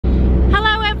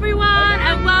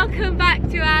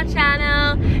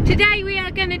Today we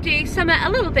are going to do something a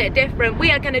little bit different. We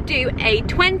are going to do a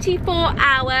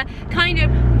 24-hour kind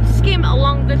of skim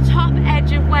along the top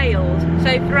edge of Wales.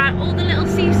 So throughout all the little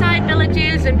seaside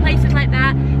villages and places like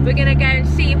that, we're going to go and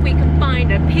see if we can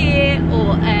find a pier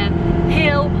or a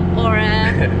hill or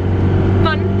a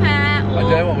fun fair. Or... I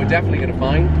know what we're definitely going to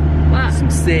find. What? Some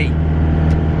sea.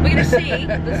 We're going to see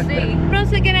the sea. We're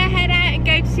also going to head out and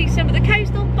go to see some of the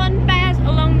coastal fun fairs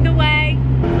along the way.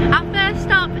 Our first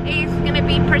stop is going to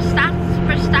be Prestatyn.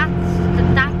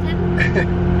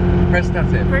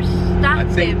 I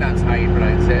think that's how you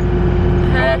pronounce it.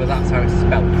 However, that's how it's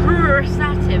spelled.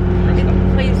 Prestatyn.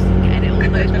 Please edit all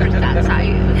those Prestats out.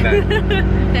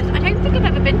 Yes, I don't think I've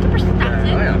ever been to Prestatyn.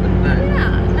 No, I haven't, no.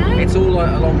 Yeah, no. It's all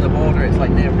along the border, it's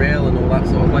like near Rail and all that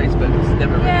sort of place, but it's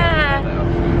never really. Yeah.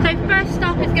 So first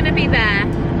stop is going to be there.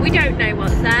 We don't know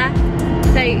what's there.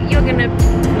 So you're going to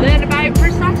learn about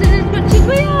Prestatyn as much as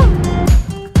we are.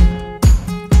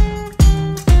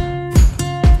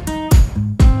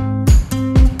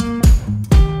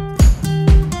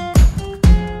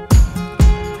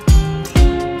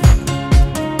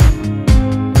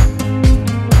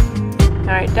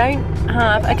 Don't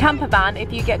have a camper van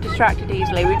if you get distracted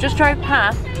easily. We just drove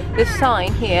past this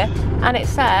sign here and it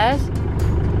says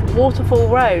Waterfall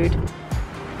Road.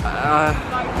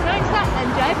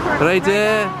 Right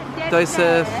there, this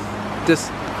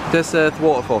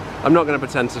waterfall. I'm not going to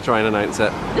pretend to try and announce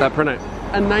it.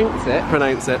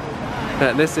 Pronounce it.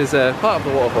 This is part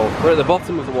of the waterfall. We're at the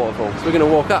bottom of the waterfall, so we're going to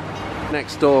walk up.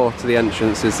 Next door to the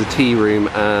entrance is the tea room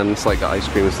and it's like got ice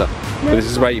cream and stuff. But this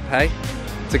is where you pay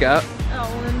to get up.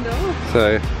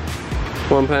 So,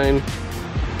 £1,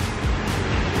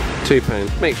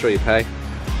 £2. Make sure you pay.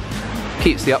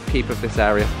 Keeps the upkeep of this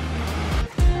area.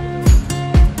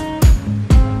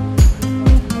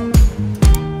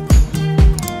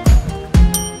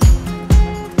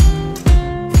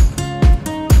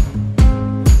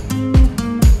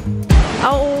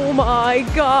 Oh my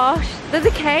gosh, there's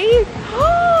a cave.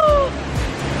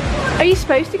 Are you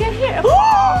supposed to get here?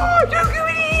 Oh, don't go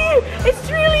in here! It's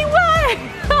really wet!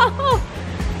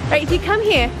 Right, if you come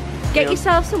here, get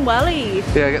yourself some wellies.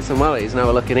 Yeah, get some wellies. Now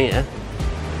we're looking here.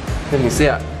 You can see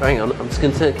it. Hang on, I'm just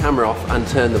going to turn the camera off and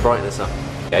turn the brightness up.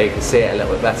 Yeah, you can see it a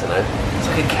little bit better now. It's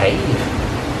like a cave.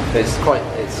 It's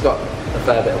got a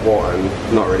fair bit of water and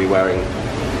I'm not really wearing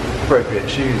appropriate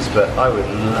shoes, but I would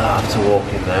love to walk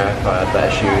in there if I had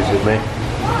better shoes with me.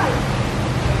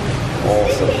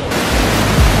 Awesome.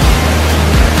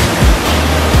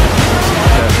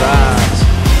 Look at that.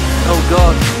 Oh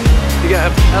god. You get a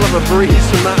hell of a breeze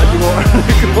from that as you walk around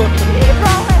the corner.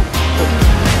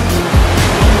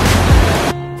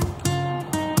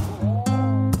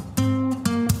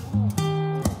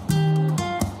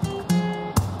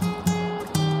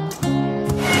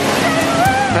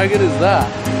 How good is that?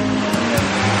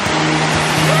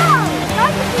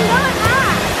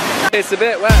 It's a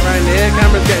bit wet around here,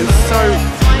 camera's getting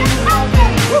soaked.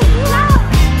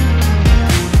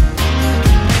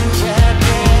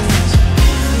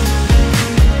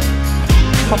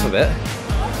 Top of it,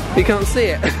 you can't see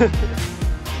it.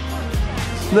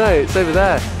 No, it's over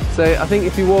there. So I think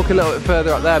if you walk a little bit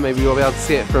further up there, maybe you'll be able to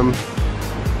see it from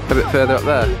a bit further up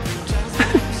there.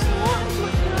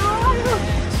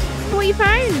 What you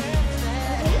found?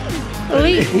 A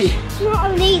leech. It's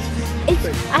not a leech. I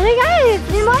think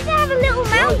it might have a little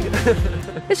mouth.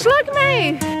 A slug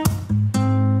mouth.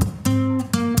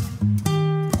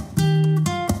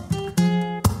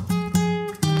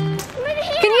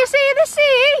 Can you see the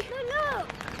sea? No.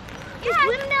 It's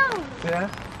window. Yeah.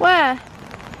 Where?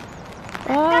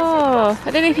 Oh, I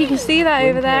don't know if you can see that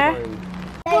over there.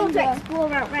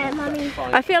 Explore out there, Mummy.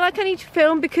 I feel like I need to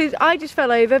film because I just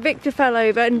fell over, Victor fell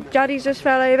over, and Daddy's just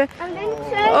fell over.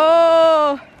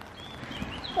 Oh!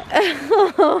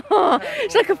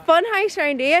 It's like a fun house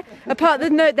around here. Apart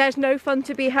there's no fun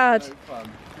to be had.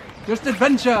 Just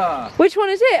adventure! Which one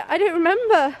is it? I don't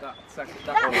remember. That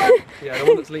one. Yeah, the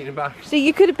one that's leaning back. So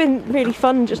you could have been really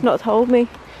fun, just not told me.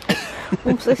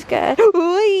 I'm so scared.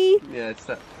 Ooh. Yeah, it's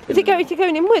that. Is it going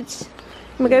inwards?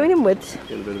 Am I going inwards?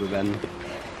 Get a bit of a bend.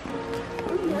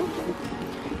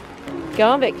 Go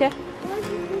on, Victor.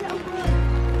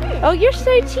 Oh, you're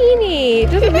so teeny.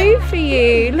 It doesn't move for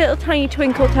you. Little tiny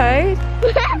twinkle toes.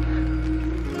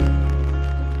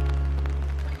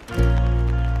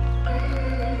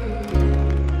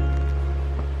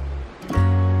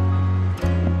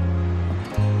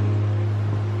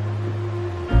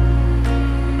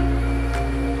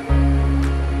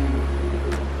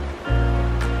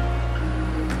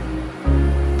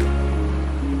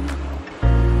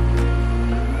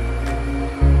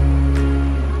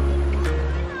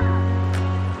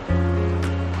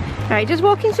 Right, just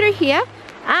walking through here,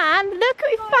 and look,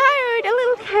 we found a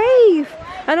little cave.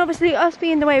 And obviously, us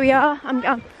being the way we are, I'm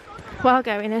going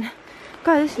in.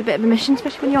 God, this is a bit of a mission,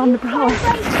 especially when you're on the brow.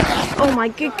 Oh my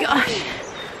good gosh.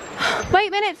 Wait a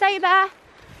minute, stay there.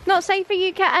 Not safe for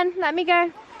you, kitten. Let me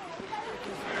go.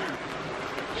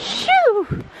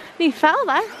 Shoo! You fell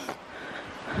there.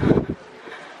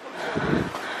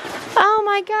 Oh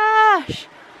my gosh.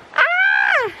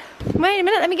 Ah! Wait a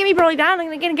minute, let me get me brolly down.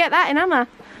 I'm gonna get that in, am I?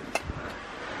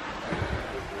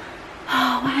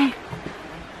 Oh, wait.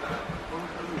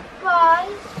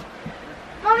 Guys,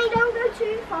 Mommy, don't go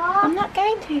too far. I'm not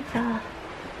going too far.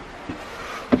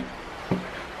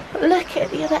 Look at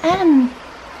the other end.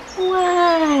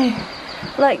 Wow.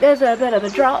 Like there's a bit of a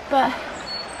drop, but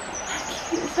how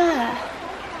cute is that?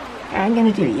 I'm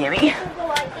gonna do Yuri.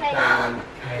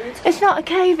 It's not a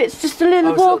cave, it's just a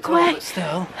little walkway.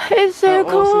 Still. It's so How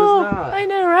cool. awesome is that? I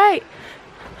know, right?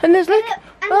 And there's look,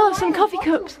 oh, some coffee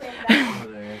cups.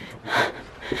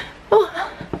 Oh.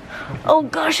 Oh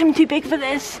gosh, I'm too big for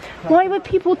this. Why were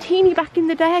people teeny back in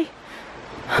the day?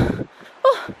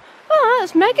 Oh,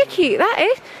 that's mega cute, that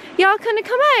is. Y'all gonna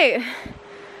come out?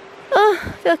 Oh,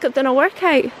 I feel like I've done a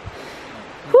workout.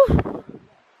 Whew.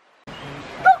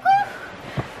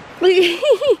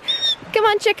 Come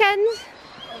on, chickens.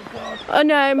 Oh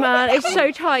no, man, it's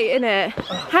so tight, isn't it?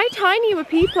 How tiny were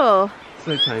people?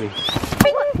 So tiny.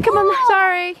 Come on,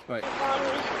 sorry. Right.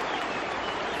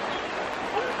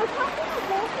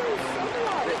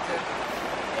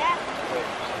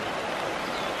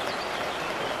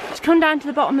 Just come down to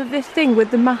the bottom of this thing with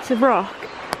the massive rock.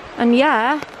 And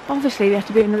yeah, obviously there had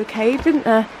to be another cave, didn't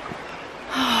there?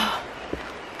 Oh,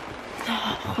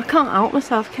 I can't help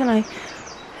myself, can I?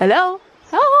 Hello?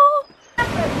 Hello?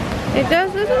 It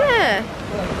does, doesn't it?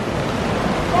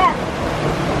 Yeah.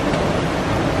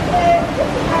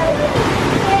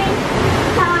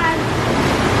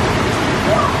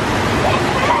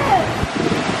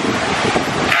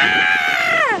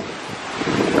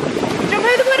 Jump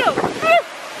out the window!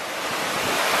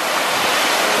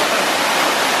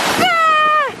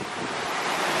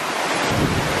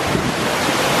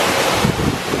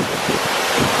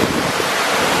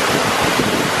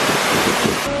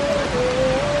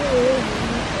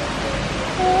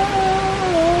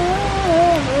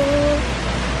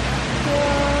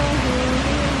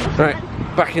 Right,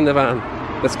 back in the van.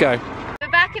 Let's go. We're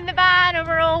back in the van and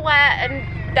we're all wet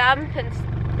and damp and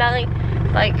smelly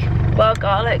like wild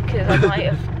garlic because I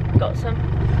might have got some.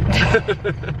 So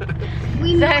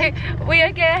we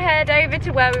are gonna head over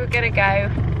to where we were gonna go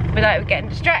without getting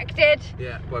distracted.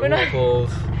 Yeah, by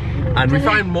waterfalls. And we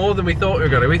found more than we thought we were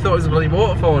going to. We thought it was a bloody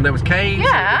waterfall and there was caves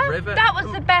and a river. That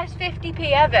was the best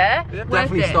 50p ever. Yeah,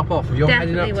 definitely stop off. If you're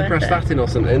heading up to Definitely Prestatyn or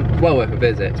something, it's well worth a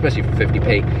visit, especially for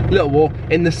 50p. Little walk.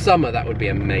 In the summer, that would be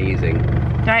amazing.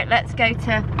 Right, let's go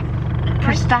to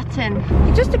Prestatyn.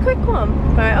 Just a quick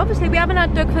one. Right, obviously we haven't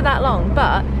had Doug for that long,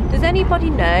 but does anybody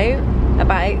know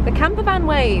about the camper van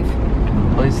wave?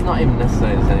 Well, it's not even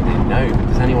necessary does anybody know.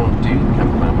 Does anyone do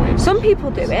camper van waves? Some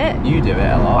people do it. You do it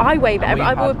a lot. I wave it. We've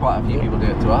had quite a few people do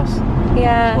it to us.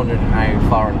 Yeah. Just wondering how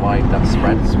far and wide that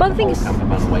spreads. Well, the thing is, camper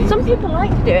van wave. some people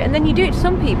like to do it, and then you do it to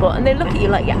some people, and they look at you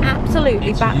like you're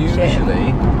absolutely It's batshit.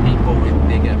 usually people with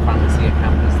bigger, fancier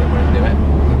campers that won't do it. If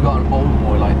you've got an old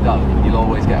boy like Doug, you'll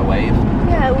always get a wave.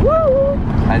 Yeah, woo!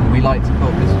 And we like to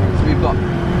call this, we've got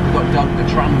Doug the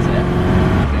Transit.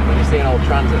 When you see an old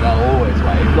Transit, they'll always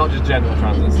wave. Not just general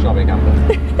transits, it's not a camper.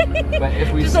 But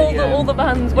if we Just see all the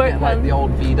vans, work like vans. the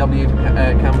old VW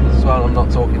campers as well. I'm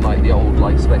not talking like the old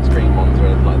like split screen ones or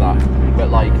anything like that. But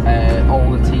like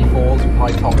older T4s with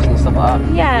high tops and stuff like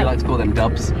that. Yeah. We like to call them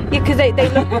dubs. Yeah, because they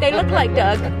look like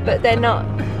Doug, but they're not.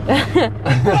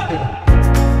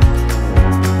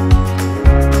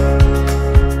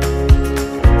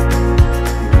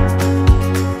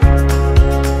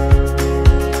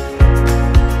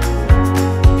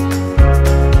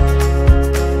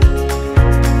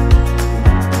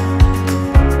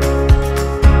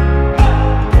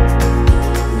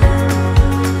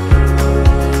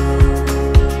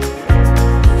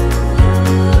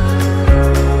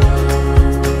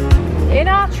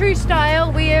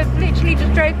 Style, we have literally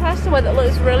just drove past somewhere that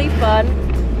looks really fun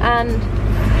and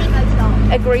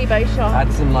a Grebo shop.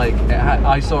 Had some like,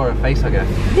 I saw a facehugger.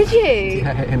 Did you?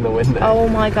 Yeah, in the window. Oh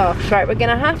my gosh, right, we're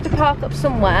gonna have to park up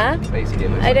somewhere. Basically,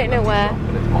 it looks I like don't know where. shop,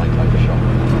 but it's my type of shop.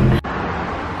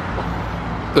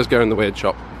 Let's go in the weird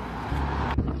shop.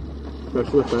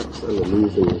 Special effects and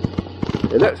illusions.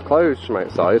 It looks closed from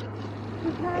outside,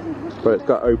 but it's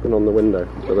got open on the window,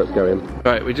 so let's go in.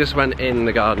 Right, we just went in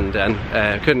the garden den.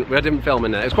 We didn't film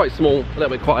in there. It was quite small, a little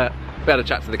bit quiet. We had a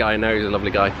chat to the guy. I know he's a lovely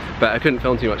guy, but I couldn't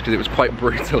film too much because it was quite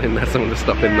brutal in there. Some of the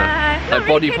stuff in there, like really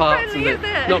body parts and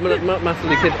not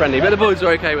massively kid friendly. But the boys were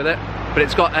okay with it. But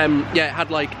it's got yeah, it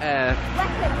had like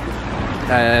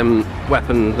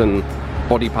weapons and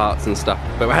body parts and stuff.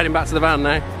 But we're heading back to the van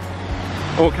now.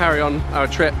 We'll carry on our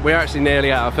trip. We're actually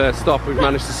nearly at our first stop. We've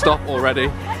managed to stop already.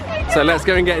 So let's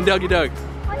go and get in doggy dog.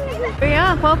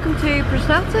 Yeah, welcome to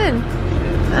Prestatyn.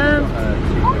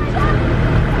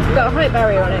 Got a height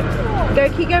barrier on it.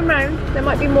 Keep going round. There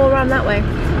might be more around that way.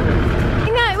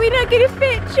 No, we're not gonna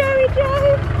fit, Cherry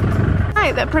Joe.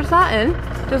 Right, that Prestatyn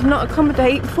does not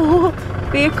accommodate for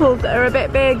vehicles that are a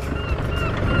bit big.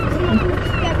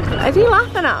 Is he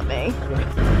laughing at me?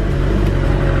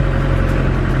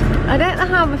 I don't know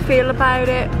how I feel about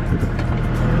it.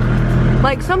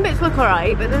 Like, some bits look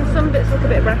alright, but then some bits look a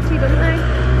bit ratty, don't they?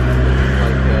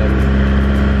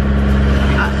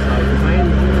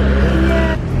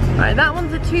 Yeah. Right, that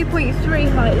one's a 2.3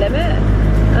 height limit.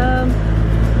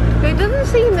 But it doesn't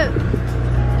seem that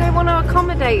they want to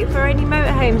accommodate for any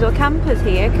motorhomes or campers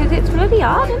here, because it's bloody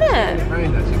hard, isn't it?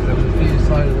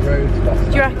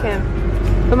 Do you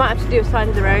reckon? We might have to do a side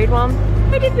of the road one.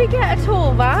 Why did we get a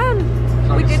tall van?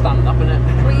 We did stand up in it.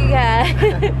 Well, yeah.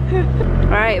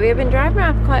 Right, we have been driving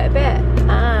around for quite a bit,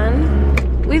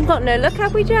 and we've got no look,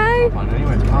 have we, Joe? I can't find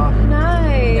anywhere to park. No.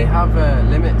 They have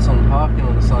limits on parking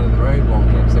on the side of the road one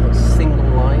because they've got single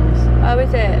lines. Oh,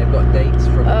 is it? They've got dates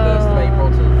from the 1st of April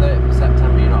to the 30th of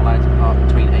September. You're not allowed to park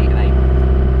between 8 and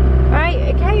 8.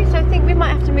 Right, okay, so I think we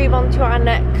might have to move on to our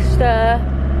next...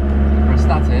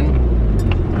 Prestatyn.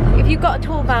 If you've got a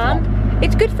tall van,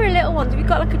 it's good for little ones. If you've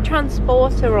got like a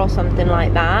transporter or something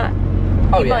like that,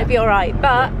 it might be alright.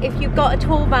 But if you've got a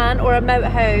tall van or a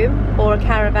motorhome or a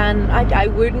caravan, I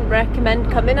wouldn't recommend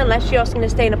coming unless you're going to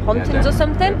stay in a pontins or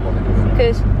something.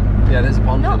 Because there's a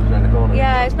pontins around the corner.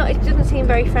 Yeah, it's not. It doesn't seem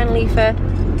very friendly for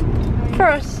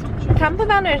us camper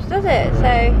vanners, does it? So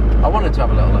I wanted to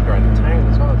have a little look around the town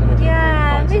as well. I don't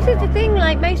know if this is the thing.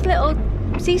 Like most little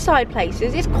seaside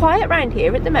places, it's quiet around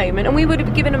here at the moment, and we would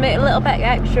have given them a little bit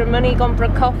extra money, gone for a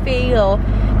coffee or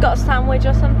got a sandwich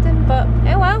or something, but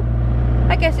oh well,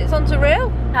 I guess it's on to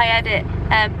Rhyl. I edit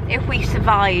if we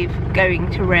survive going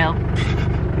to Rhyl.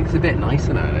 It's a bit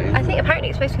nicer nowadays. I think apparently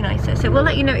it's supposed to be nicer, so we'll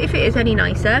let you know if it is any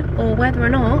nicer or whether or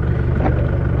not.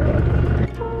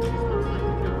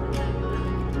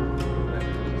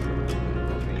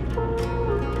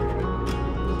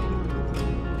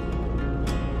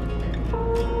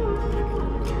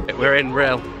 We're in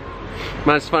Rhyl.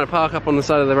 Managed to find a park up on the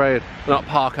side of the road. Not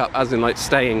park up as in like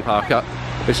staying park up.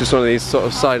 It's just one of these sort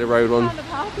of side of road ones.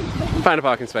 Found a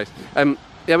parking space. Yeah,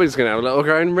 we're just gonna have a little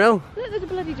go in Rhyl. Look, there's a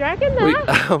bloody dragon there.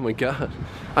 Oh my god.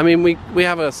 I mean, we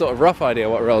have a sort of rough idea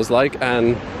what Ryl's like,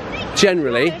 and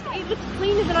generally it looks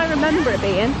cleaner than I remember it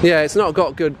being. Yeah, it's not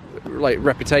got good like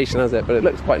reputation, has it? But it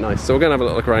looks quite nice. So we're gonna have a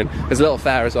little look around. There's a little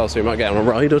fair as well, so we might get on a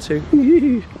ride or two.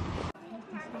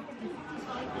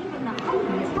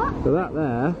 So that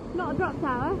there... Not a drop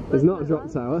tower. It's not a drop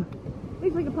tower.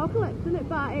 Looks like Apocalypse, doesn't it?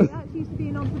 But it actually used to be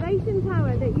an observation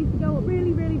tower that used to go up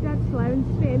really, really dead slow and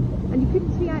spin, and you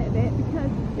couldn't see out of it because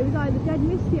it was either dead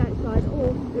misty outside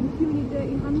or there were too many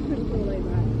dirty handprints all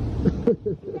over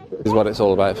it. This is what it's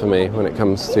all about for me when it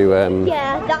comes to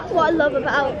yeah, that's what I love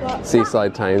about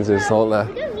seaside towns, is all the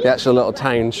actual little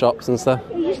town shops and stuff.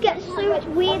 you just get so much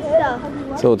weird stuff.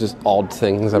 It's all just odd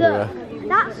things everywhere.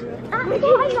 That's what I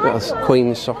like. That's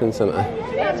Queen's Shopping Centre.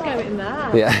 Let's go in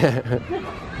there. Yeah.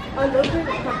 I love it.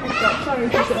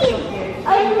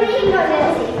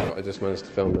 I just managed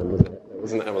to film them, was it?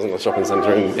 It wasn't a shopping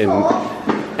centre in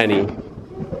any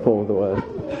form of the word.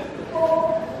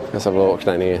 Let's have a look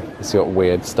down here. Let's see what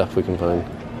weird stuff we can find.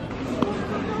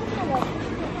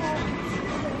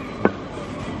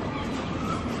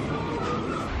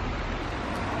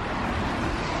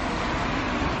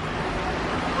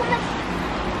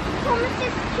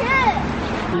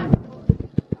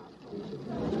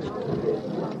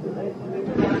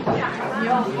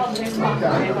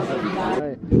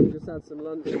 Right, we just had some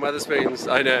lunch in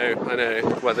Wetherspoons. I know,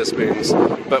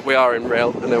 Wetherspoons. But we are in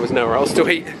Rhyl and there was nowhere else to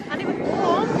eat. And it was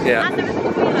warm. Yeah. And there was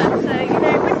a toilet,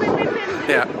 so you know, win.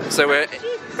 Yeah. So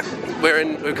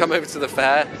we've come over to the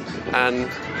fair, and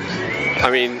I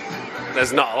mean,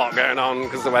 there's not a lot going on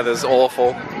because the weather's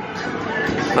awful.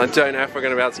 I don't know if we're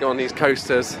going to be able to go on these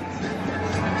coasters.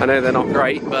 I know they're not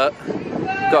great, but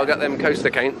gotta get them coaster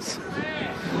counts.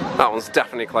 That one's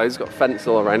definitely closed, got a fence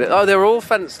all around it. Oh, they're all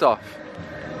fenced off.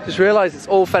 Just realised it's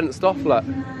all fenced off, look.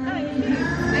 Okay,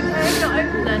 it's not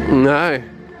open then. No.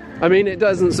 I mean, it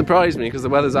doesn't surprise me because the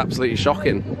weather's absolutely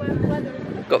shocking.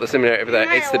 Got the simulator over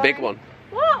there, it's the big one.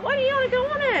 What? Why do you want to go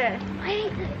on it? I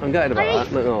hate I'm gutted about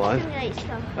that, not gonna lie.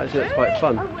 Actually, that's quite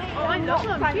fun. Oh, I love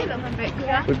them. I love them,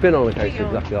 Victor. We've been on a coaster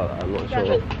exactly like that, I'm not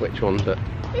sure which one, but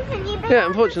yeah,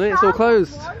 unfortunately it's all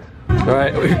closed.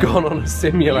 Right, we've gone on a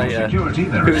simulator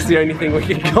because it's the only thing we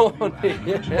can go on here.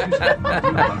 It's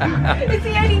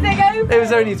the only thing open. It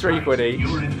was only £3 each.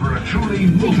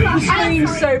 The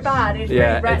screen's so bad, it's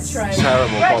Yeah, really it's retro.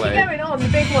 terrible We're quality. actually going on, the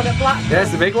big one at Blackpool. Yeah,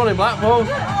 it's the big one in Blackpool.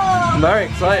 Oh, I'm very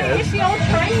excited. it's the old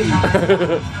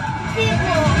train.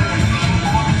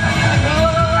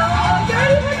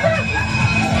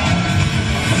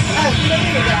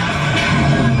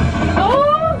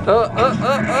 Oh, oh, oh,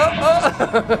 oh,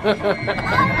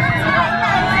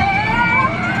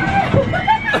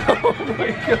 oh my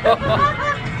god.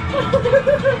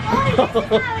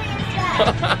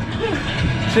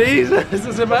 Jesus, this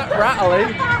is a bit rattly.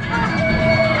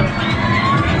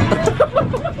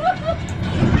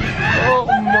 Oh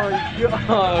my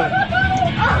god.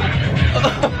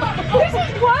 This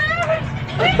is worse.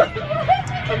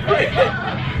 I'm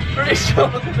pretty sure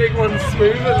the big one's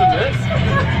smoother than this.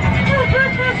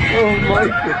 Oh my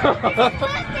god.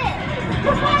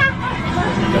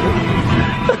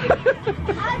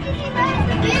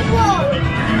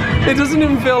 It doesn't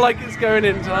even feel like it's going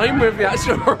in time with the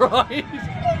actual ride.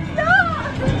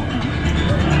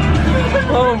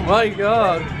 Oh my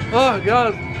god. Oh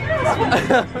god.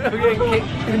 We're getting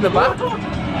kicked in the back.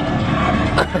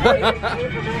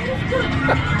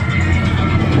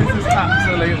 This is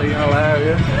absolutely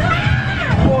hilarious.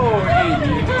 Whoa.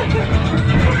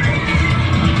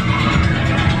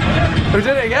 We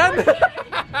did it again?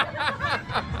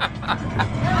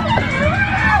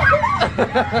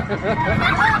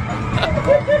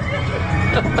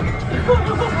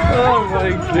 Oh my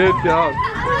good god.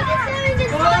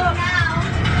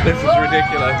 This is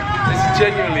ridiculous. This is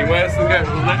genuinely worse than going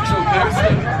on an actual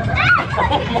coaster.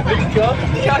 Oh my god.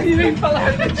 Can't you even fall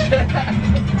out of the chair?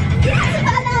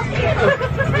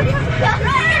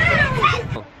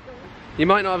 You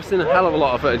might not have seen a hell of a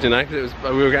lot of footage in there because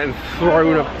we were getting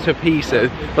thrown up to pieces,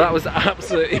 but that was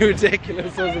absolutely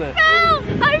ridiculous, wasn't it? No,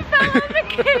 I fell on the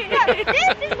key.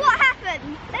 This is what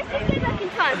happened. Let's just go back in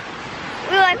time.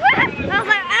 We were like, what? I was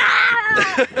like, ah!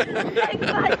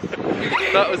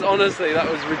 That was honestly, that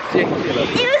was ridiculous.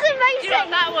 It was amazing. You know,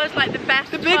 that was like the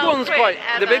best. The big one's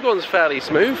the big one's fairly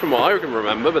smooth from what I can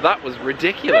remember, but that was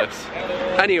ridiculous.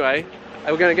 Anyway,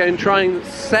 we're going to go and try and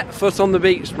set foot on the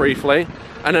beach briefly,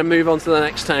 and then move on to the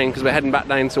next town because we're heading back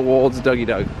down towards Dougie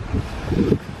Dog.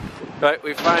 Right,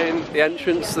 we found the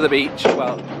entrance to the beach.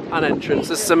 Well, an entrance.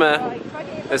 There's some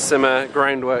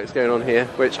groundworks going on here,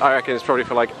 which I reckon is probably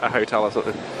for like a hotel or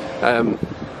something.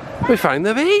 We found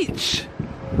the beach.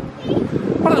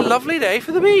 What a lovely day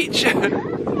for the beach.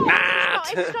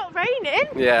 It's not raining.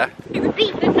 Yeah. The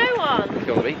beach, there's no one. Let's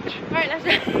go on the beach. Right, let's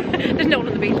there's no one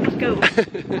on the beach, let's go.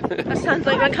 That sounds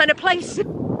like my kind of place.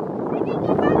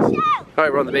 Right,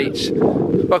 we're on the beach.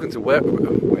 Welcome to Will.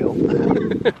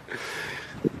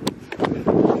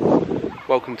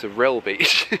 Welcome to Rill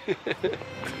Beach. You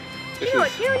know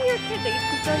what, you know when you were a kid they used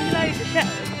to throw you loads of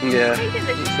shells? Yeah, They did this,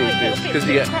 it just seems like little good because bits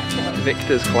you of get crap shells.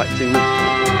 victors collecting them.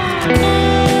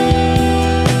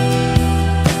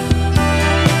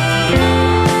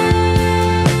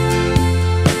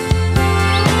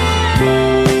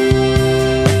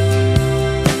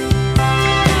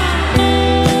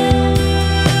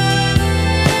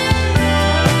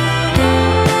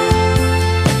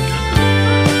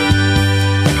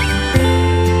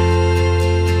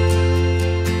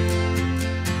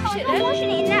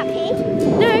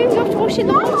 In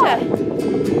the water.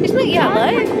 Isn't it yellow?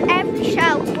 Every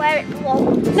shell where it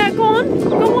belongs. No, go on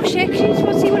wash it, because you just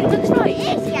want to see what it looks like.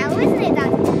 It is yellow, isn't it, Dad?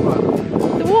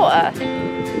 The water?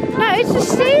 No, it's the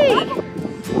sea.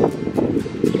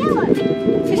 Yellow.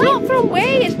 It's not from we,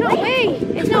 it's not we.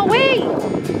 It's not we.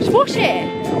 Just wash it.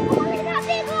 Look at that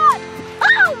big one.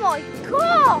 Oh my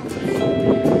god.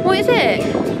 What is it?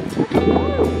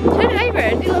 Turn it over,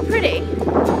 does it look pretty?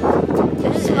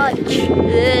 This is like...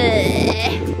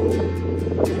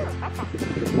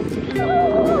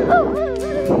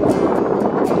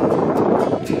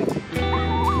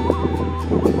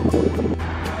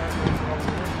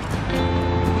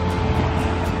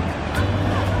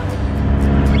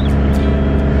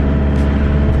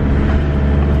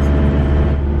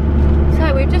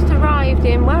 So we've just arrived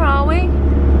in, where are we?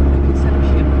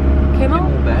 Kimmel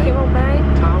Bay.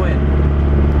 Tarwin.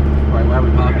 Right, where are we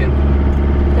parking?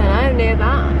 Don't know, near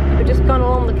that. We've just gone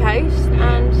along the coast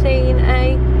and seen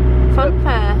a fun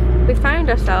fair. We found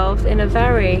ourselves in a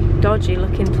very dodgy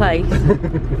looking place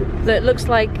that looks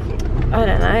like, I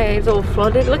don't know, it's all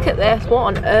flooded. Look at this,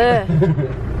 what on earth?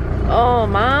 Oh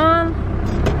man,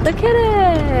 look at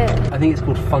think it's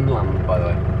called Funland, by the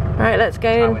way. Right, let's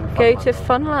go to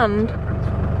Funland.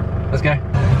 Let's go.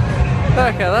 Look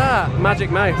at that, magic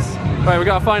mouse. Right, we've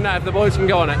got to find out if the boys can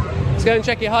go on it. Let's go and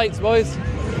check your heights, boys.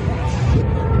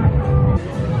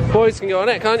 Boys can go on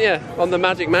it, can't you? On the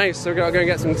magic mouse, so we've got to go and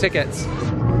get some tickets.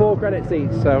 4 credits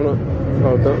each, so I'm not...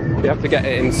 Oh, you have to get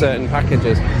it in certain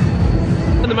packages.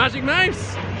 And the magic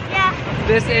mouse! Yeah.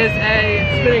 This is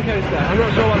a spinning coaster. I'm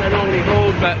not sure what they're normally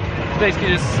called, but it's basically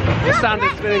just a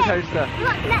standard spinning coaster. We're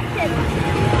not connected.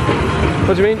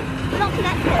 What do you mean? We're not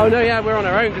connected. Oh no, yeah, we're on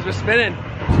our own because we're spinning.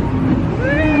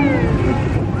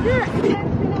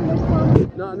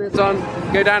 Not on this one.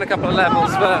 Go down a couple of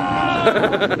levels first.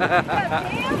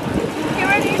 Get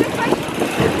ready to fight.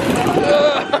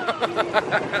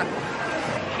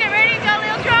 Get ready, go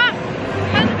little drop.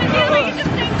 How's it been doing? You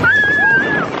just think.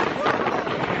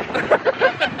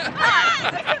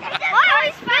 Why are we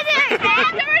spinning?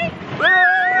 Get ready.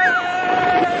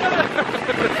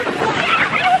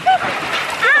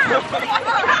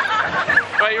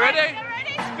 Right, you ready?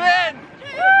 Spin!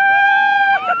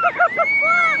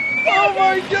 Oh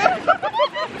my god!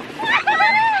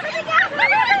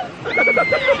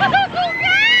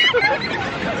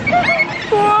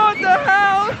 What the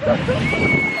hell?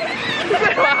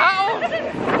 Wow!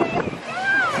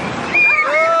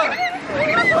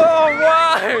 Oh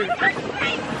wow!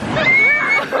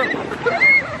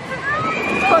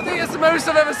 I think it's the most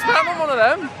I've ever spent on one of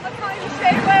them. I'm trying to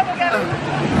stay where we're going.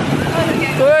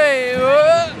 Wait,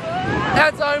 what?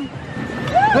 Head time.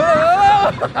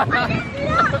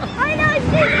 I know,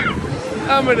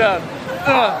 And we're done.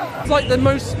 It's like the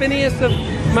most spinniest of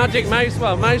magic mouse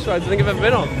rides I think I've ever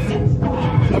been on.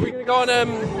 Are we going to go on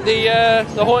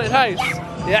the haunted house?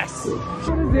 Yes.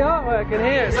 What is the artwork in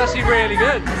here? It's actually really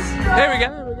good. Here we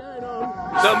go. We're going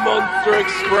on the Monster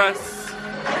Express.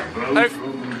 Oh.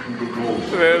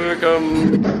 Here we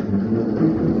come.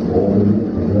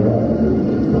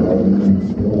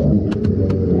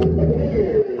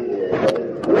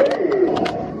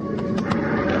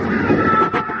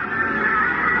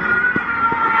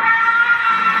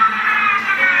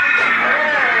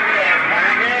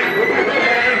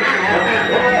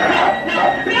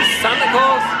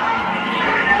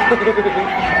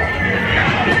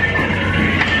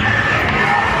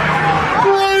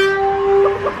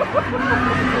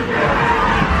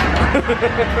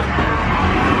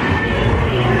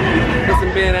 Got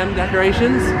some B&M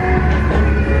decorations.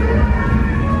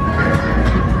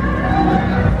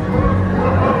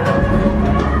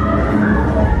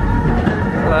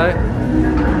 Hello.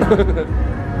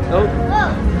 Oh.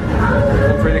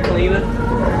 Pretty cleaner.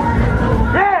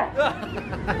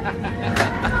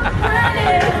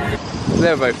 They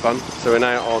were both fun, so we're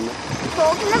now on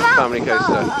family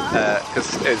coaster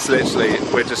because it's literally,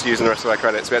 we're just using the rest of our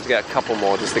credits. We had to get a couple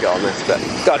more just to get on this, but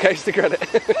got a coaster credit.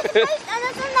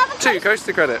 Two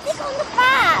coaster credits. Look on the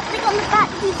back. Look on the back.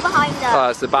 Who's behind us? Oh,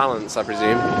 it's the balance, I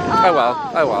presume. Oh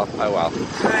well. Oh well. Oh well.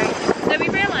 Right. So we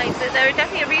realised that there is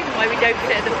definitely a reason why we don't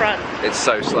sit at the front. It's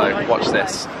so slow. Watch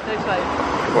this. So slow.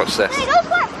 Watch this.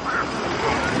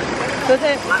 Does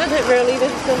it really?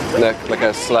 Look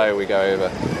how slow we go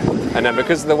over. And then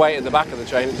because of the weight at the back of the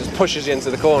train, it just pushes you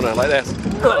into the corner like this.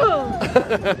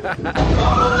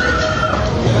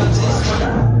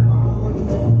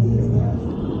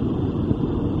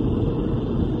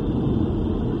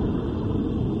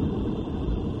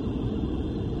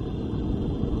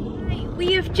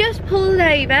 We have just pulled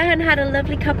over and had a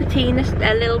lovely cup of tea and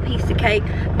a little piece of cake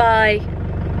by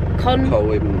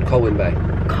Colwyn Bay.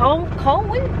 Colwyn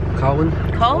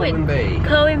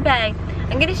Bay.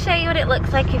 I'm going to show you what it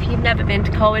looks like if you've never been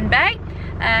to Colwyn Bay.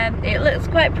 It looks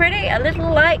quite pretty, a little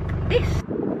like this.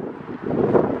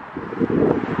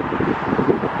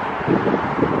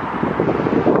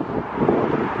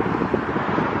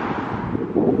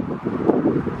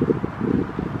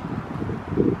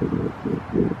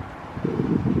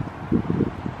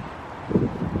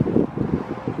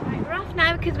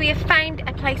 Because we have found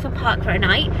a place on Park for a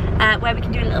night where we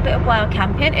can do a little bit of wild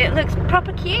camping. It looks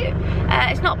proper cute.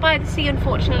 It's not by the sea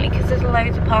unfortunately because there's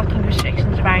loads of parking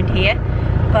restrictions around here,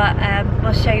 but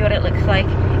we'll show you what it looks like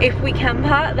if we can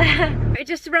park there. It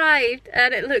just arrived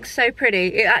and it looks so pretty.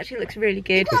 It actually looks really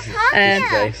good.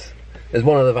 There's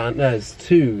one of the van. No, there's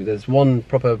two. There's one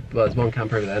proper. Well, there's one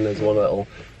camper over there, and there's one little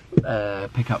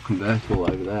pickup convertible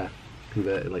over there.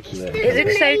 It looks so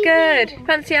good.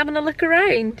 Fancy having a look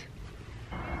around?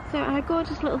 So our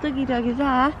gorgeous little doggy dog is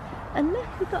there, and look,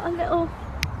 we've got a little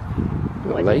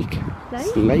lake.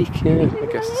 It's a lake, yeah. I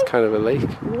guess it's kind of a lake.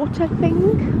 Water thing.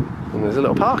 And there's a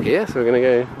little park here, so we're gonna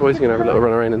go. Boys are gonna have a little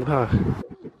run around in the park.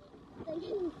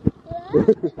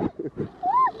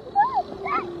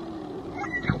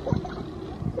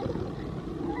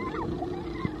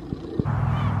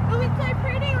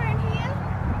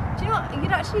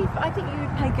 think you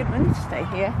would pay good money to stay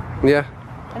here. Yeah.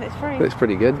 And it's free. It's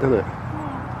pretty good, doesn't it?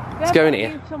 Yeah. Let's go in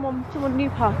here. Someone new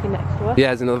parking next to us. Yeah,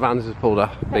 there's another van that's just pulled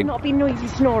up. Better not be noisy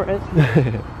snorers.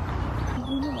 Yeah,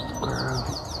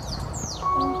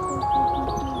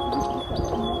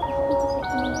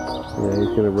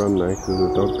 he's gonna run now because there's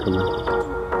a dog coming.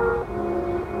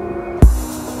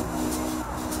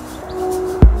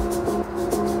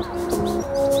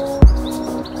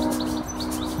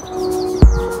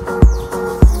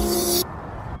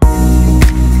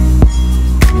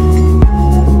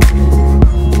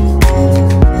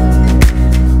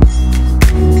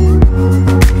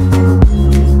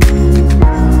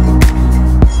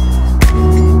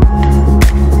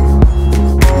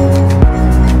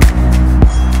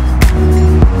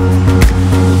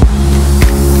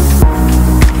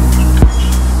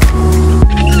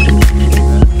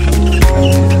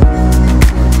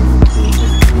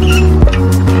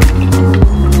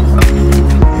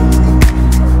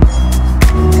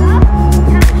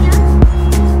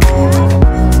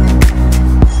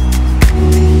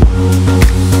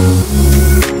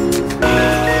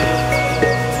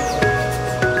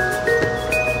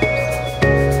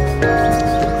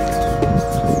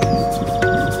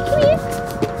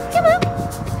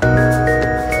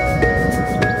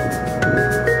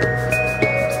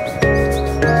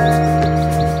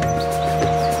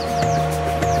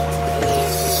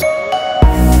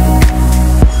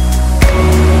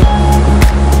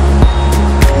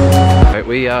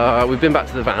 We've been back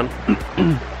to the van,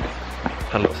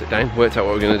 had a little sit down, worked out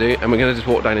what we're going to do, and we're going to just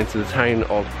walk down into the town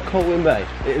of Colwyn Bay.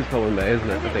 It is Colwyn Bay, isn't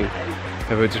it, I think?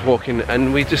 And we're just walking,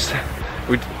 and we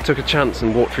took a chance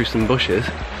and walked through some bushes,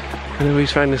 and then we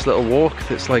just found this little walk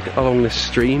that's like along this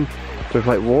stream with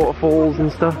like waterfalls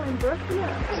and stuff.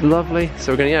 It's lovely.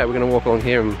 So we're gonna walk along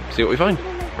here and see what we find.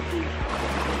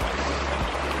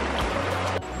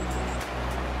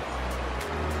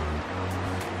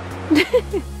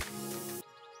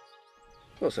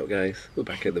 What's up, guys? We're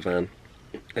back at the van.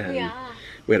 We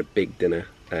had a big dinner.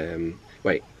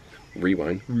 Wait,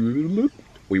 rewind.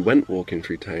 We went walking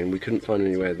through town. We couldn't find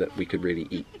anywhere that we could really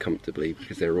eat comfortably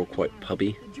because they were all quite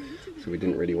pubby. So we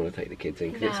didn't really want to take the kids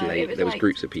in because it's late. There was like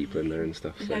groups of people in there and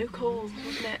stuff. So. Local,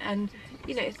 wasn't it? And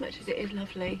you know, as much as it is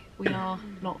lovely, we are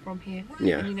not from here.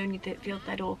 Yeah. And you know, it feels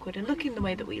dead awkward. And looking the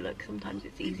way that we look, sometimes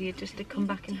it's easier just to come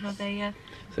back and have a.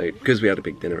 So because we had a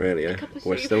big dinner earlier,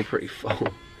 we're still pretty full.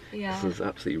 Yeah. This is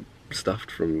absolutely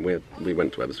stuffed from where we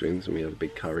went to Wetherspoons and we had a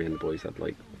big curry and the boys had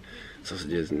like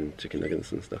sausages and chicken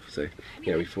nuggets and stuff. So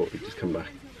yeah, we thought we'd just come back.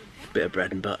 A bit of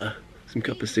bread and butter, some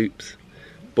cup of soups.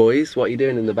 Boys, what are you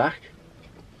doing in the back?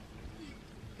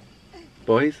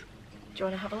 Boys? Do you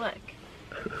want to have a look?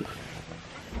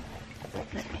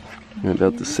 You won't be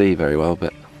able to see very well,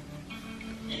 but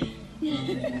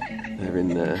they're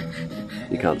in there.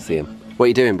 You can't see them. What are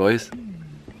you doing, boys?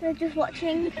 We're just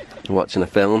watching. Watching a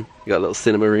film. You got a little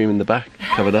cinema room in the back,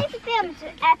 covered up. Films,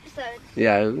 episodes.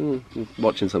 Yeah,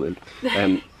 watching something. So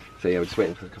yeah, we're just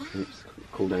waiting for a couple of minutes to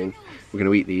cool down. We're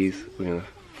going to eat these. We're going to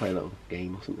play a little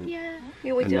game or something. Yeah, we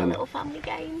always do a little family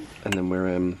game. And then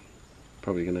we're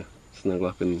probably going to snuggle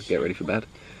up and get ready for bed.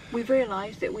 We've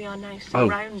realised that we are now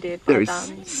surrounded by there is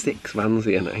vans. 6 vans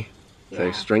here now. So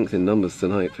Yeah. strength in numbers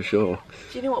tonight for sure.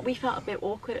 Do you know what? We felt a bit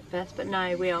awkward at first, but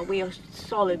now we are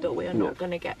solid that we are not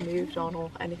going to get moved on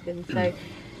or anything. So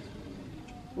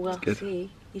we'll see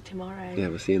you tomorrow. Yeah,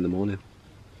 we'll see you in the morning.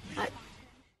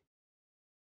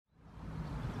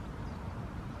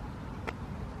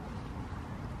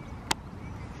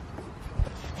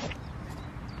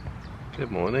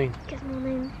 Good morning. Good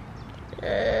morning. On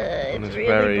It's this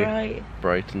really very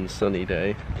bright and sunny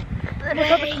day. Oh my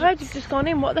god, the clouds have just gone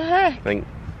in. What the heck?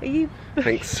 Are you?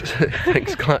 Thanks,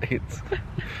 thanks, clouds.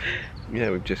 Yeah,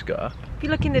 we've just got up. If you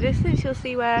look in the distance, you'll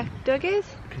see where Doug is.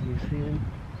 Can you see him?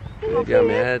 Yeah, on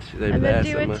my head. Over And there then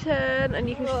do somewhere. a turn, and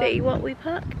you can see what we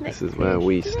parked next. This is where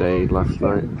we stayed last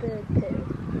night.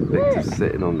 Victor's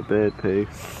sitting on the bird poo.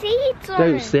 Seats on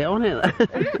Don't it. sit on it.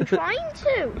 I'm not trying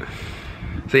to.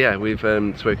 So yeah, we've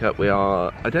just woke up. We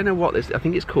are, I don't know what this, I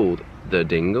think it's called the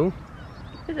Dingle.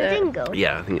 Is The it? Dingle?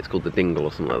 Yeah, I think it's called the Dingle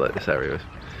or something like that, this area is.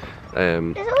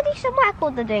 There's already somewhere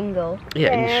called the Dingle.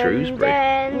 Yeah, in Shrewsbury.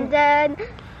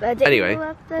 Anyway,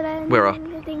 we're up.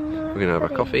 We're going to have our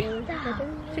coffee.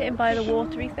 Sitting by the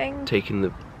watery thing. Taking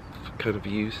the kind of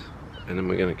views, and then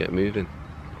we're going to get moving.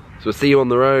 So we'll see you on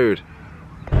the road.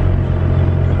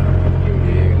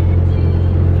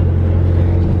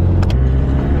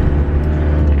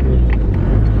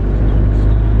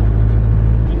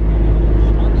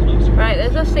 Right,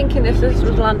 there's us thinking this was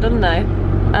London now,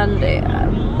 and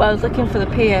Well, I was looking for the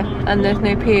pier and there's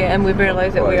no pier, and we've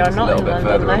realised that we are not in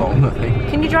London though. Along, I think.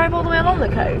 Can you drive all the way along the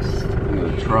coast? I'm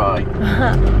going to try.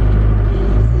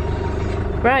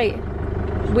 Right,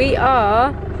 we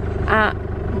are at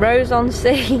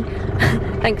Rose-on-Sea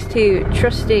thanks to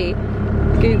trusty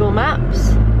Google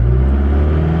Maps.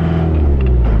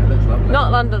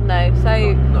 Not London though,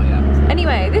 so not yet.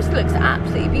 Anyway, this looks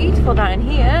absolutely beautiful down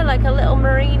here, like a little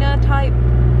marina type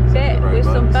bit with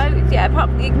some boats. Yeah,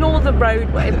 ignore the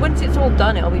roadway. Once it's all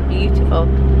done, it'll be beautiful.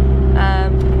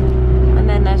 And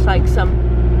then there's like some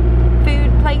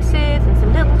food places and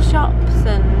some little shops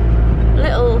and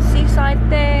little seaside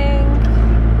thing.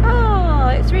 Oh,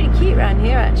 it's really cute around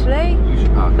here actually.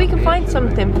 We can find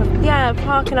something for, yeah,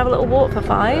 park and have a little walk for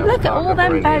 $5. Yeah, look at all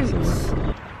them boats.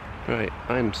 Right,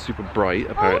 I'm super bright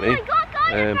apparently, Oh my God,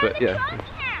 guys, but yeah,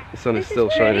 the sun is still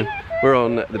shining. We're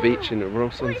on the beach in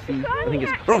Rose-on-Sea. I think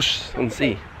it's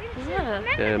Rose-on-Sea.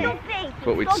 Yeah.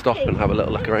 Thought we'd stop and have a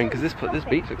little look around because this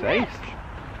beach looks ace.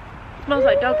 Smells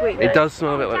like dogweed. It does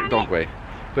smell a bit like dogweed,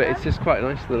 but it's just quite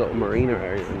nice, the little marina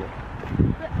area.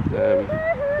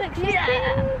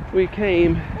 We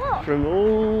came from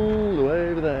all the way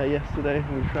over there yesterday,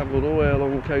 and we travelled all the way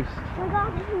along the coast,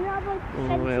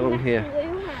 all the way along here.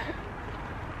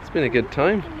 It's been a good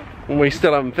time, and we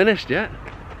still haven't finished yet.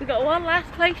 We've got one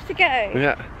last place to go.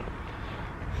 Yeah.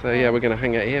 So yeah, we're going to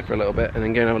hang out here for a little bit and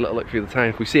then go and have a little look through the town.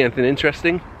 If we see anything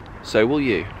interesting, so will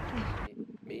you.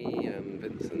 Me and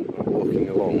Vincent are walking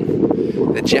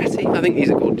along the jetty. I think these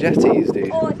are called jetties, dude.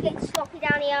 Oh, it's getting sloppy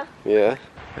down here. Yeah.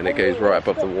 And it goes right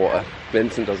above the water.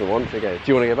 Vincent doesn't want to go. Do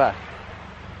you want to go back?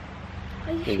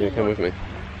 Are you You're going to come with me?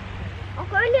 I'll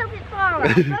go a little bit far.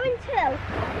 I'll go until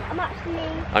I'm actually...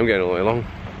 I'm going all the way along.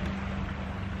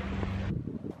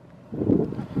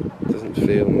 Doesn't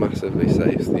feel massively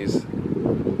safe. These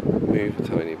move a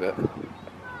tiny bit.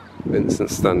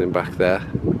 Vincent's standing back there.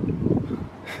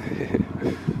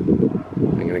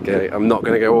 I'm not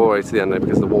going to go all the way to the end though,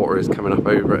 because the water is coming up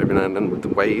over it every now and then with the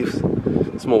waves.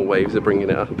 Small waves are bringing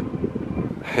it up.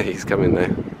 He's coming now.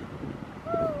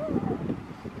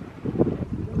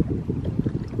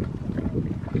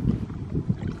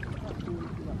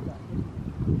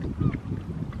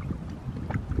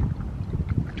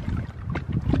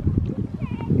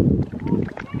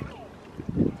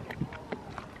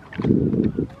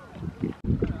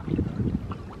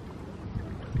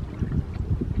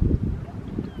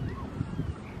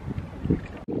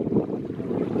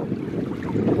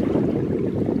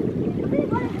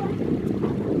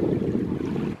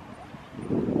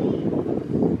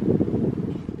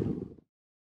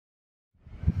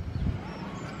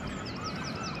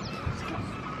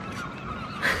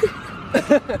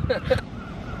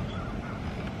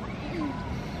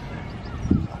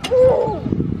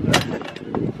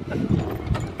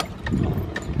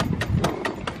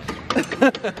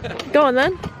 Go on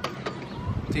then.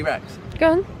 T-Rex.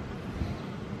 Go on.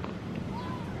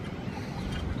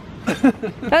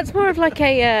 That's more of like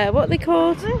a, what are they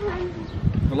called?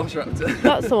 Velociraptor.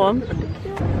 That's the one.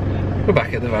 We're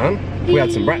back at the van. We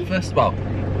had some breakfast, well,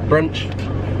 brunch,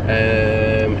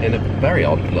 in a very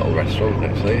odd little restaurant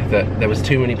actually. There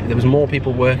was more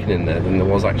people working in there than there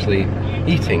was actually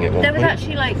eating at one There was point.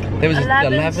 actually like There was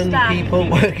 11 staff people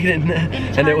working in there,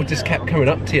 and it all just kept coming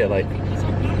up to you like,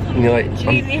 and you're like,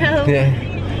 yeah.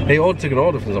 They all took an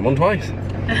order from someone twice.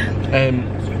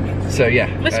 So yeah.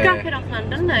 We're scrapping off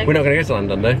London though. We're not going to go to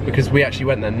London though, because we actually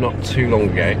went there not too long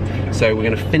ago. So we're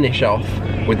going to finish off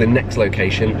with the next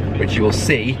location, which you will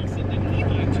see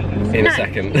in a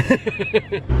second.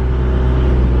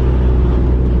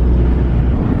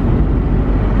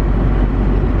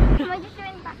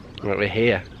 Right, we're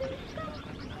here.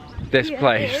 This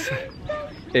place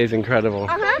is incredible.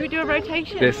 Can we do a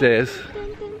rotation? This is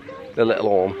the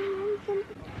little arm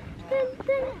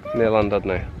near London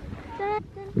now.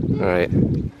 Alright,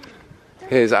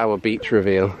 here's our beach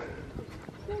reveal.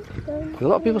 There's a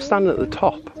lot of people standing at the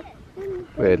top,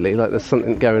 weirdly, like there's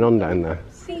something going on down there.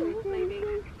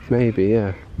 Maybe,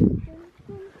 yeah.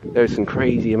 There's some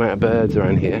crazy amount of birds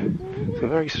around here. Some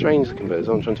very strange looking birds.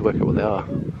 I'm trying to work out what they are.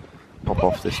 Pop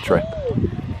off this trip.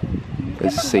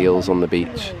 There's seals on the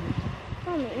beach.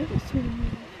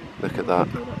 Look at that.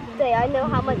 I know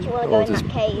how much you want to go in that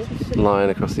cave. Lying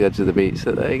across the edge of the beach.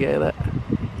 So there you go, look.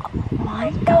 Oh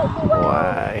my God.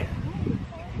 Wow.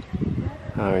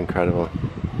 How incredible.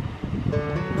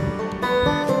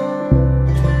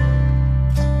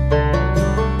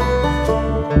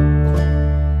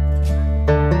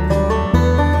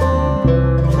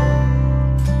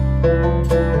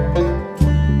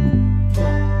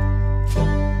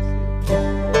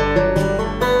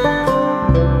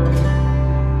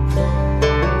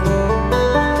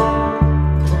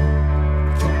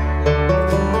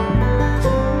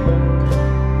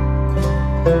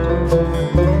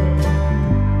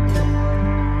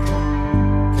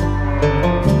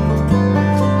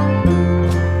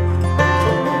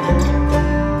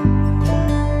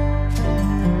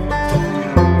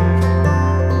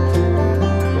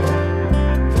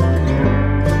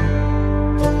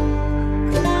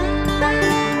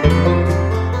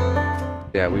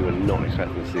 Yeah, we were not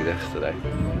expecting to see this today.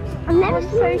 I've never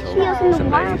seen seals in It's the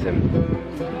wild. amazing.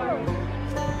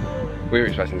 We were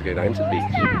expecting to go down to the beach,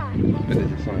 but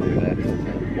there's a sign over there that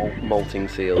says molting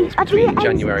seals between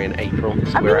January and April.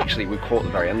 So we caught the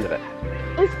very end of it.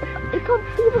 People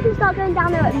can start going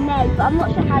down there at May, but I'm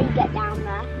not sure how you get down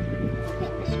there.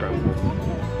 Scramble.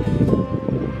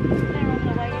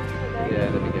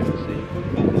 Yeah, there we go. See.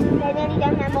 They're nearly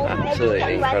down there molting.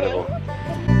 Absolutely incredible.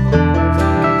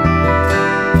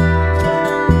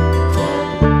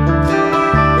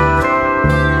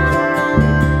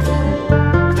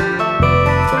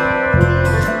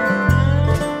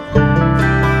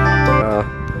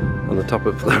 On the top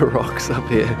of the rocks up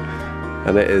here,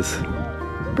 and it is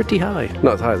pretty high.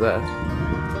 Not as high as there.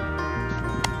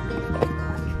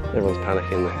 Everyone's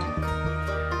panicking there.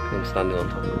 I'm standing on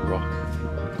top of the rock.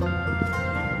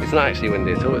 It's not actually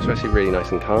windy at all, it's actually really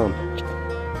nice and calm.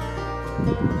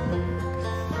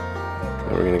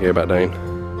 And we're going to go back down.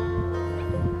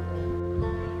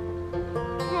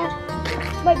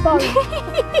 Wait, Bob.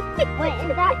 Wait,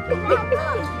 is that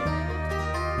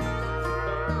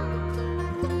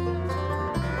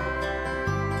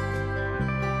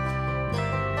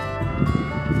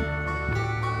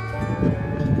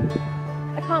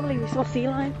I can't believe we saw sea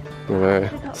lion.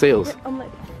 Seals. I'm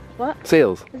like, what?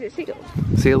 Seals. Is it seagulls?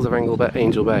 Seals of Angel Bay.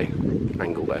 Angel Bay.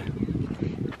 Angle Bay.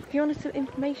 If you want some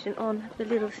information on the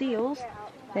little seals,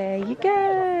 there you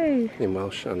go. In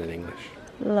Welsh and in English.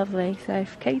 Lovely. So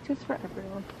caters for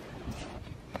everyone.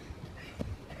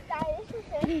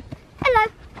 Hello.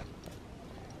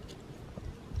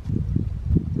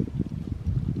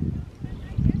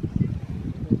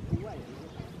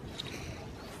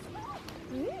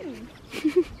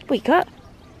 What you got?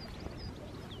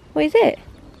 What is it?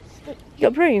 Stick. You got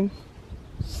a broom?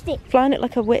 Stick. Flying it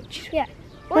like a witch? Yeah.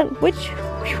 What? Witch?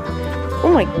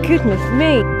 Oh my goodness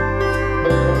me.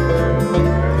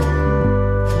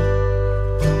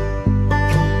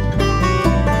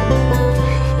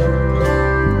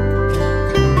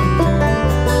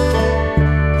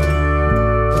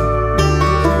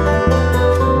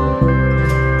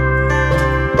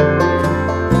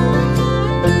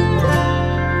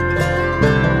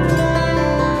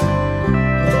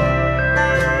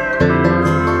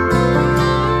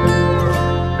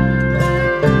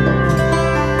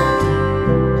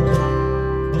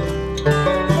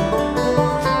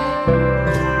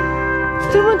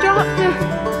 Someone dropped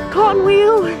a cotton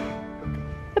wheel,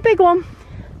 a big one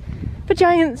for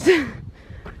giants.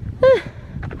 Oh,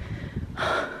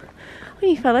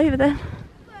 you fell over then.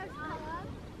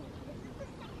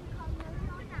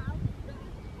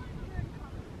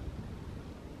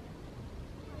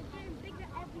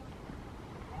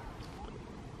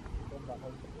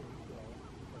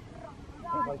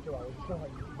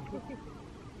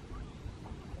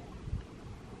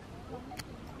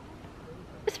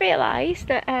 Just realised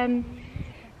that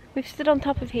we've stood on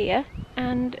top of here,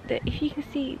 and that if you can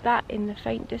see that in the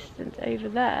faint distance over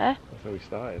there, That's where we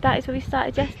started. that is where we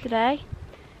started yesterday,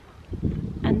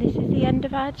 and this is the end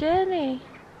of our journey.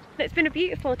 It's been a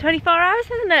beautiful 24 hours,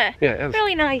 hasn't it? Yeah, it has.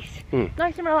 Really nice. Mm.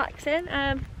 Nice and relaxing,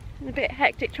 and a bit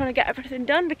hectic trying to get everything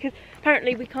done because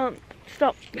apparently we can't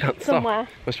stop somewhere.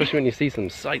 Stop. Especially when you see some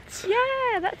sights.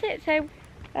 Yeah, that's it. So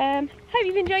hope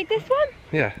you've enjoyed this one.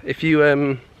 Yeah, if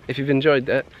you've enjoyed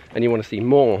it and you want to see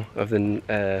more of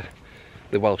the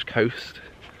Welsh coast,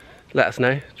 let us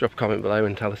know. Drop a comment below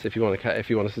and tell us if you want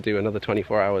us to do another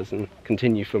 24 hours and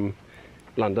continue from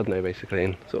Llandudno basically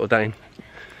and sort of down.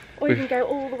 Or you can go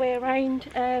all the way around.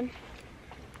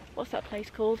 What's that place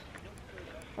called?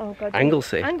 Oh God.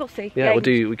 Anglesey. Anglesey. Yeah, we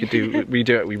do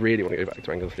it. We really want to go back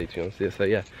to Anglesey, to be honest. Yeah, so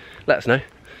yeah, let us know.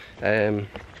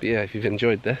 But yeah, if you've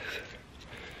enjoyed this,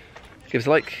 give us a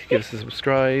like, give us a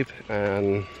subscribe,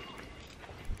 and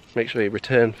make sure you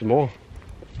return for more.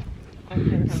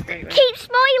 Keep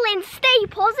smiling, stay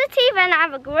positive, and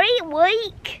have a great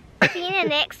week. See you in the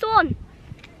next one.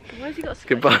 Where's he got a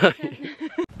Goodbye.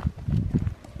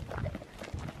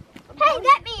 Hey,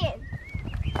 let me in.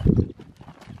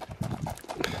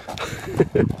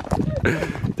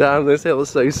 Damn, this hill is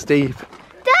so steep.